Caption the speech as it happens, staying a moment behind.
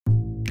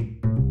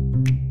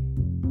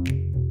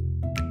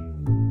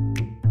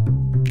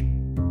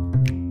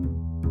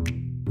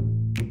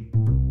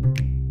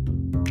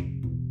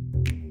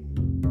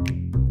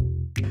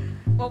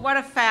what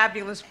a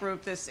fabulous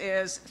group this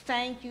is.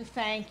 Thank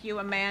you,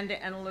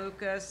 Amanda and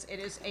Lucas. It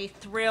is a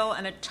thrill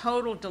and a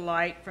total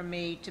delight for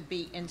me to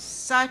be in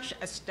such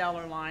a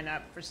stellar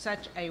lineup for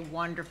such a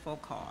wonderful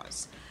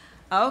cause.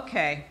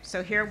 Okay,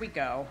 so here we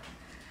go.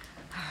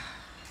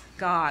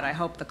 God, I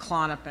hope the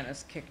Klonopin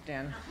has kicked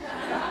in.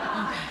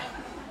 Okay.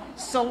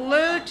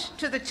 Salute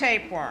to the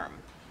tapeworm.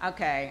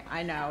 Okay,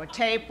 I know, a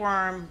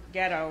tapeworm,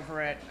 get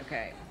over it.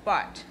 Okay,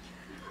 but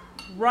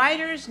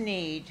writers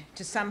need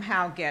to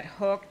somehow get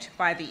hooked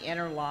by the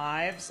inner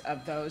lives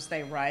of those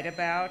they write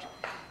about,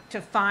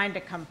 to find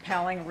a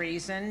compelling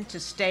reason to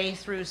stay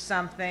through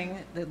something,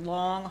 the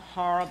long,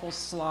 horrible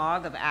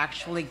slog of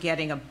actually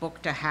getting a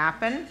book to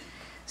happen.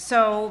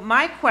 So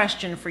my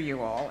question for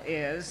you all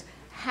is,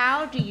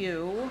 how do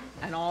you,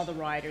 and all the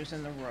writers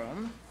in the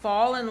room,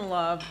 fall in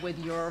love with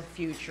your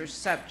future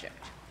subject?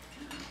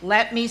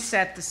 Let me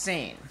set the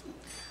scene.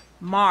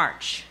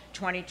 March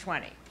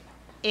 2020.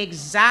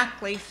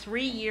 Exactly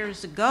 3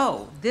 years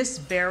ago, this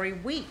very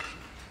week,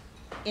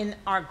 in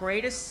our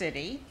greatest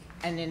city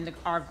and in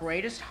our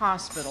greatest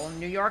hospital,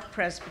 New York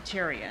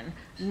Presbyterian,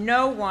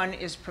 no one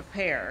is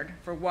prepared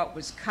for what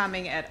was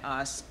coming at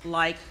us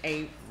like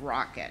a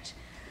rocket.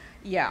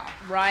 Yeah,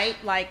 right?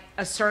 Like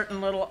a certain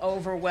little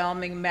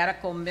overwhelming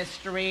medical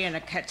mystery and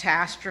a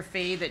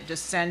catastrophe that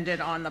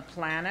descended on the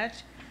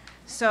planet.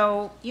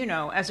 So, you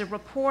know, as a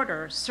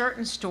reporter,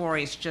 certain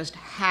stories just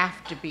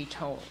have to be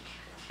told.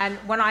 And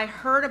when I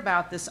heard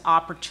about this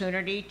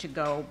opportunity to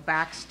go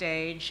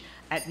backstage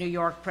at New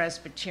York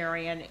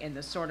Presbyterian in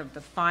the sort of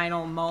the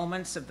final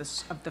moments of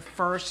the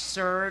first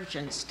surge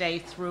and stay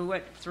through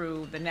it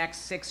through the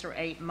next 6 or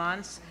 8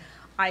 months,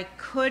 I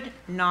could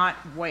not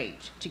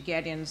wait to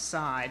get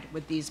inside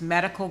with these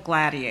medical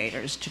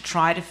gladiators to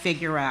try to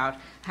figure out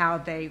how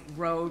they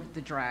rode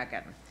the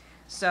dragon.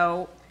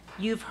 So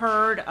you've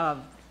heard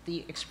of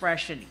the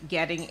expression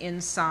getting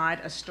inside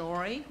a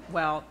story.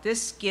 Well,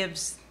 this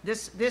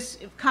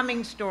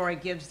coming story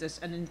gives this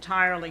an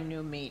entirely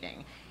new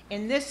meaning.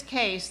 In this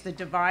case, the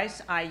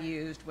device I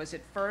used was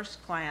at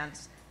first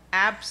glance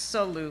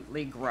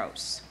absolutely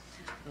gross.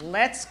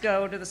 Let's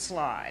go to the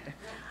slide.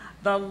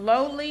 The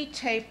lowly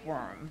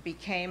tapeworm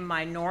became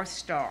my North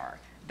Star,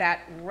 that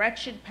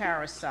wretched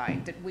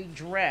parasite that we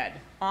dread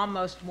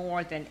almost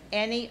more than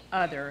any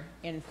other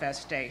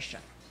infestation.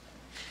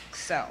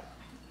 So,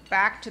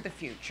 back to the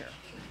future.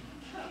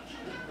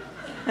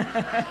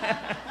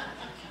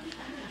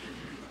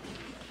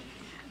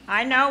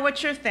 I know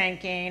what you're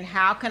thinking,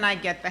 how can I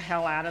get the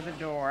hell out of the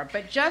door?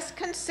 But just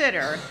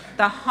consider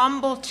the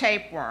humble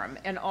tapeworm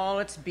in all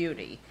its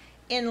beauty.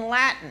 In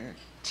Latin,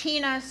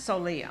 Tina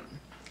Solium.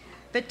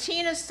 The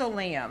Tina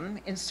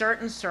Solium, in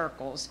certain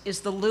circles, is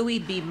the Louis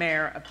B.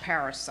 Mayer of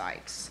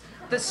parasites,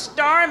 the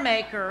star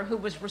maker who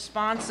was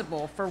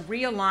responsible for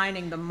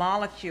realigning the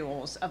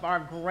molecules of our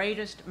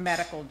greatest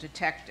medical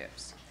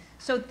detectives.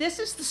 So this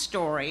is the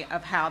story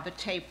of how the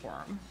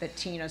tapeworm, the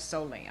Tina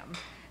Solium,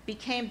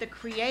 became the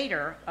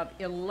creator of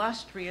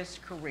illustrious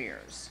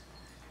careers.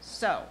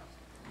 So,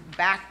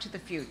 back to the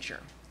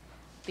future.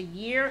 The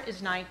year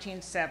is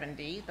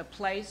 1970, the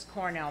place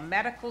Cornell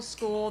Medical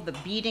School, the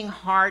beating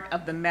heart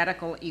of the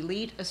medical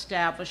elite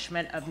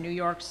establishment of New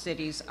York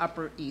City's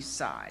Upper East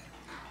Side.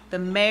 The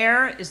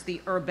mayor is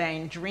the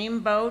urbane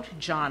dreamboat,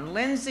 John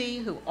Lindsay,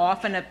 who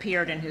often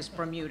appeared in his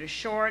Bermuda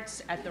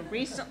shorts at the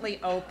recently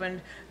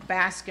opened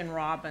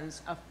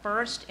Baskin-Robbins, a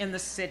first in the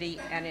city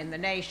and in the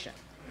nation.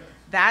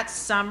 That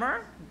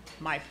summer,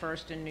 my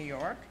first in New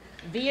York,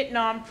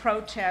 Vietnam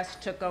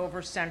protests took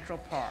over Central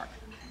Park.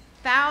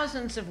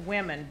 Thousands of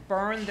women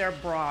burned their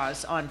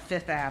bras on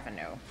Fifth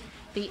Avenue.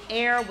 The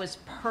air was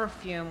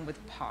perfumed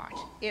with pot.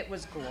 It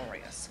was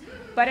glorious.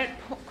 But at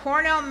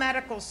Cornell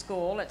Medical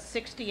School at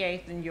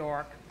 68th in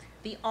York,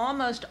 the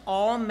almost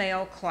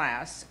all-male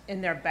class in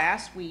their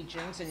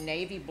Baswegians and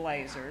navy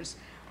blazers,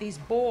 these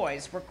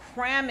boys were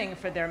cramming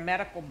for their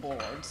medical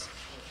boards,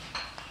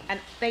 and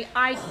they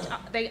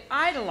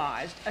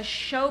idolized a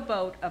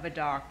showboat of a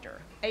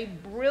doctor, a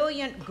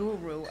brilliant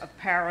guru of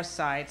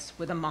parasites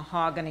with a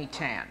mahogany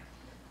tan.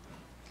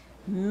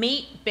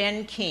 Meet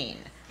Ben Keene,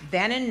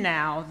 then and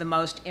now the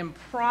most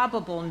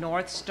improbable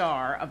North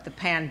Star of the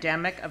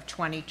pandemic of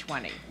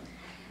 2020.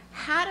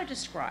 How to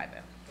describe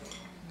him?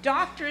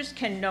 Doctors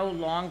can no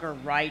longer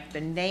write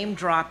the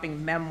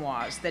name-dropping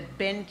memoirs that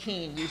Ben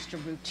Keene used to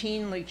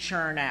routinely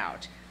churn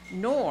out,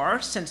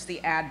 nor, since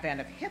the advent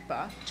of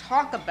HIPAA,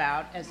 talk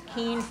about, as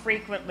Keene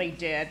frequently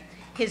did,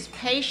 his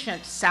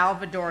patient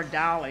Salvador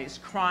Dali's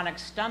chronic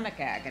stomach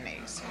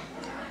agonies.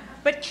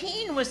 But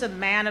Keene was a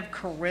man of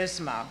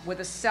charisma with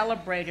a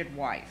celebrated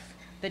wife,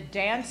 the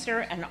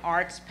dancer and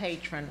arts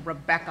patron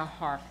Rebecca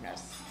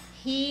Harkness.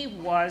 He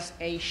was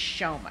a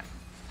showman.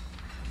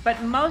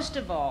 But most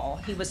of all,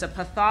 he was a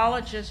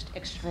pathologist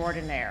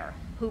extraordinaire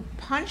who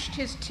punched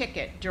his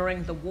ticket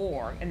during the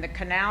war in the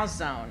Canal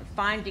Zone,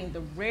 finding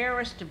the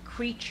rarest of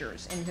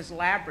creatures in his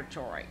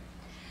laboratory.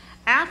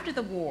 After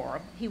the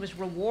war, he was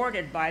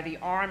rewarded by the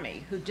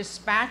army, who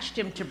dispatched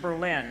him to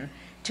Berlin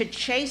to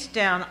chase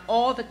down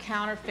all the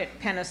counterfeit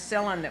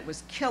penicillin that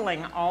was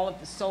killing all of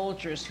the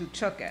soldiers who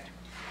took it.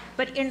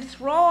 But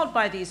enthralled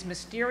by these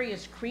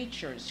mysterious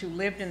creatures who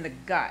lived in the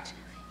gut,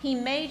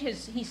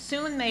 he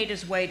soon made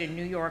his way to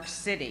New York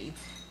City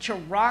to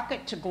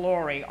rocket to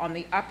glory on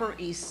the Upper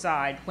East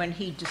Side when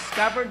he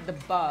discovered the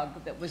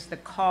bug that was the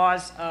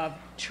cause of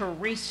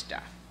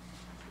turista.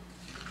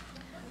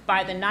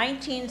 By the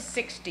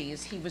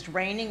 1960s, he was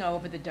reigning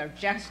over the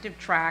digestive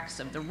tracts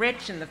of the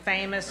rich and the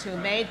famous who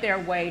made their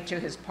way to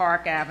his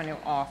Park Avenue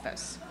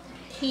office.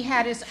 He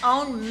had his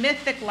own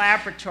mythic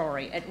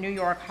laboratory at New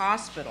York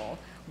Hospital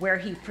where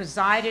he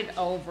presided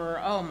over,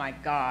 oh my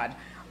God,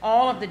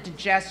 all of the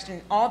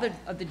digestion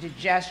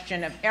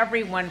of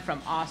everyone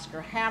from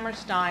Oscar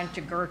Hammerstein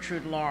to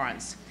Gertrude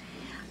Lawrence.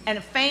 And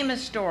a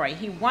famous story,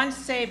 he once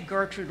saved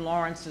Gertrude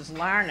Lawrence's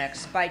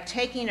larynx by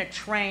taking a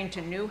train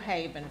to New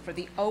Haven for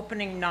the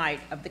opening night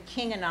of The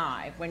King and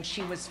I when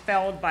she was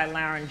felled by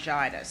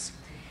laryngitis.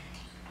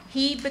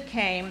 He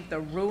became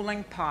the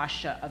ruling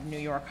pasha of New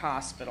York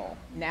Hospital,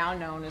 now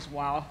known as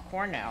Weill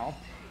Cornell,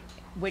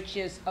 which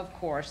is, of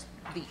course,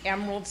 the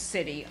Emerald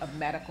City of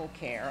medical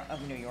care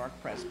of New York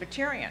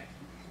Presbyterian.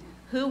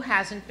 Who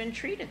hasn't been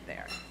treated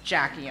there?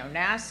 Jackie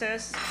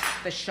Onassis,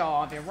 the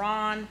Shah of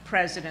Iran,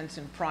 presidents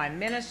and prime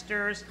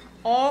ministers,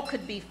 all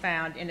could be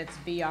found in its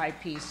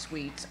VIP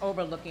suites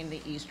overlooking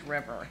the East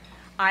River.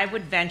 I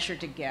would venture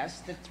to guess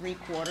that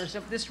 3/4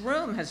 of this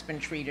room has been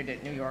treated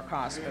at New York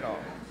Hospital.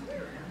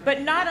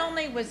 But not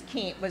only was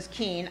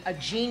Keene a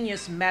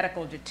genius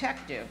medical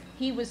detective,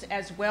 he was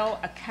as well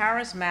a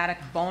charismatic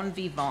bon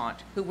vivant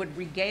who would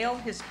regale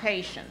his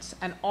patients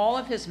and all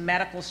of his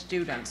medical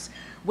students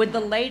with the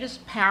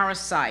latest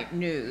parasite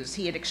news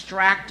he had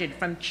extracted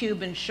from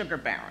Cuban sugar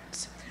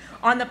barons.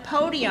 On the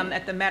podium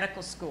at the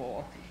medical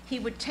school, he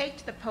would take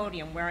to the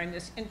podium wearing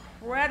this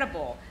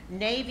incredible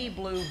navy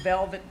blue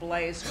velvet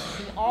blazer.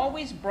 He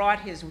always brought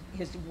his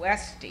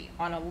Westie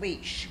on a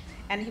leash,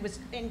 and he was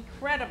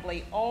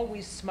incredibly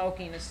always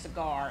smoking a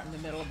cigar in the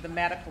middle of the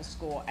medical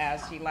school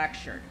as he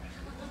lectured.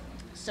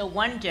 So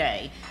one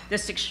day,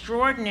 this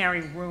extraordinary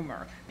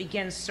rumor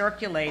begins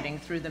circulating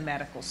through the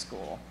medical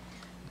school.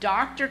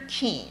 Dr.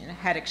 Keene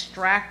had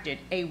extracted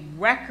a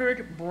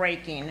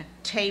record-breaking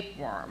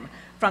tapeworm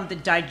from the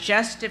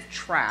digestive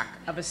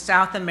tract of a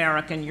South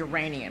American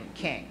uranium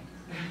king.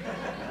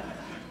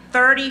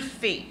 30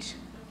 feet.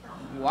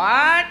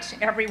 What?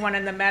 Everyone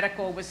in the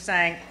medical was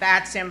saying,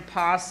 that's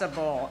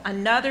impossible.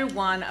 Another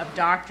one of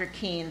Dr.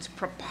 Keene's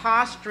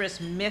preposterous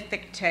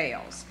mythic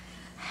tales.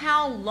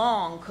 How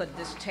long could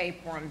this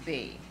tapeworm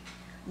be?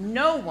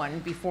 No one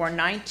before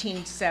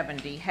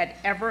 1970 had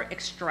ever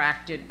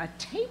extracted a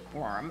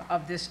tapeworm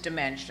of this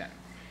dimension.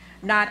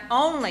 Not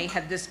only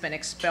had this been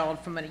expelled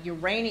from a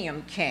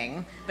uranium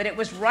king, but it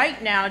was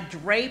right now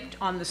draped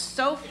on the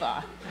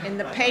sofa in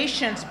the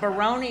patient's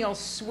baronial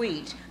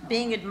suite,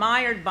 being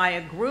admired by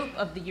a group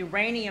of the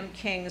uranium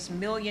king's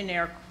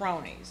millionaire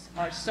cronies,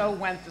 or so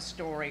went the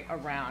story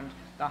around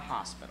the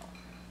hospital.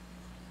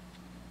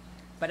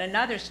 But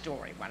another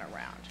story went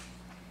around.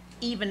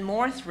 Even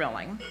more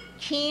thrilling,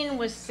 Keene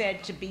was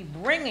said to be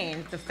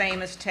bringing the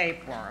famous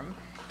tapeworm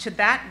to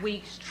that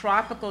week's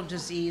tropical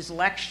disease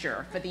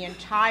lecture for the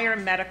entire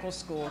medical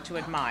school to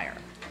admire.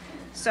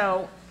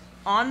 So,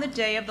 on the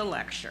day of the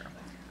lecture,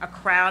 a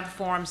crowd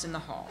forms in the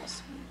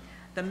halls.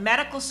 The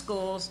medical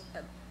school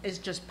is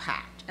just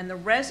packed, and the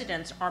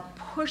residents are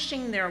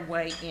pushing their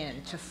way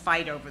in to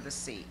fight over the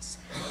seats.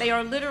 They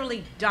are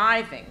literally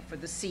diving for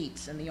the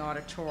seats in the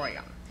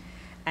auditorium.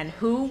 And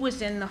who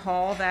was in the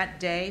hall that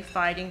day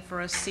fighting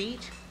for a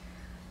seat?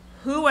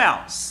 Who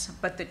else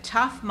but the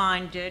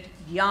tough-minded,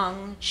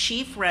 young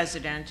chief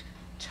resident,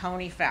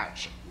 Tony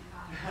Fauci.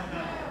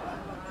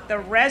 The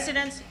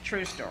residents,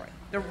 true story,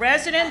 the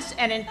residents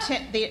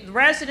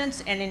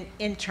and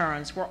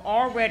interns were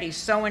already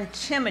so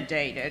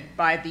intimidated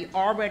by the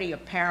already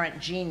apparent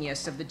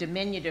genius of the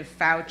diminutive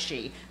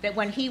Fauci that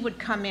when he would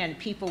come in,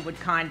 people would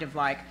kind of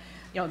like,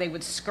 they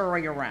would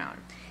scurry around.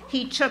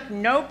 He took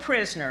no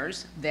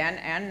prisoners, then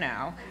and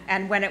now,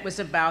 and when it was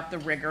about the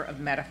rigor of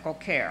medical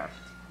care.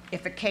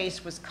 If a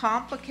case was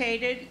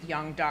complicated,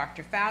 young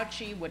Dr.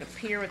 Fauci would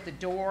appear at the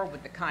door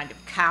with the kind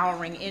of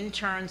cowering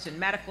interns and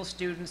medical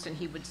students, and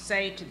he would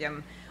say to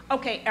them,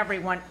 okay,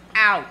 everyone,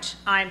 out,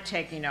 I'm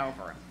taking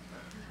over.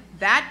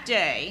 That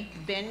day,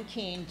 Ben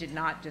Keene did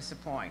not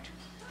disappoint.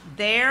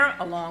 There,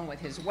 along with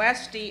his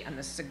Westie and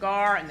the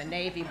cigar and the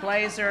navy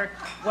blazer,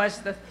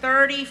 was the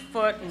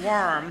 30-foot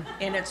worm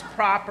in its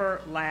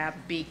proper lab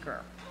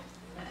beaker.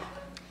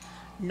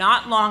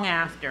 Not long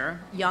after,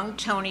 young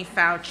Tony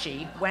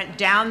Fauci went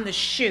down the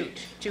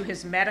chute to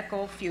his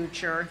medical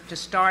future to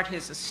start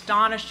his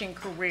astonishing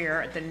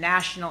career at the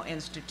National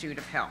Institute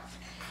of Health.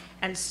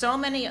 And so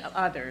many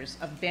others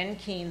of Ben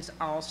Keene's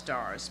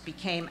all-stars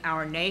became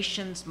our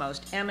nation's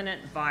most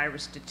eminent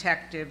virus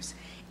detectives,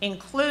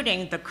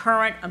 including the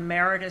current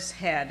emeritus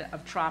head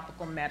of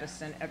tropical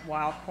medicine at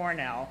Weill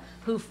Cornell,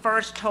 who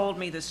first told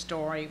me the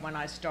story when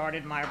I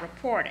started my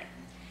reporting.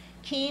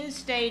 Keene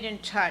stayed in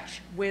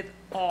touch with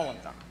all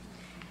of them.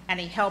 and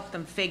he helped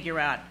them figure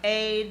out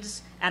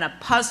AIDS and a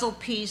puzzle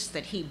piece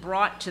that he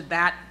brought to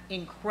that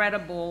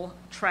incredible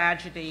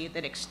tragedy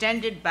that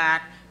extended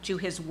back to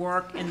his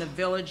work in the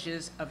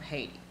villages of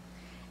Haiti.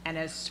 And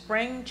as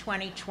spring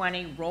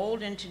 2020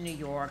 rolled into New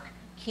York,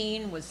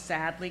 Keene was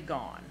sadly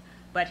gone,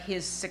 but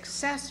his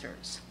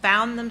successors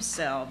found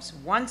themselves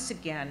once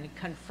again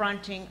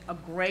confronting a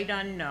great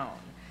unknown,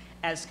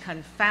 as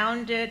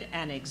confounded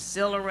and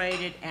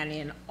exhilarated and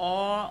in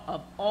awe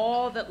of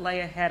all that lay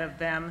ahead of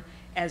them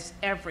as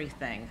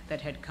everything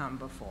that had come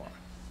before.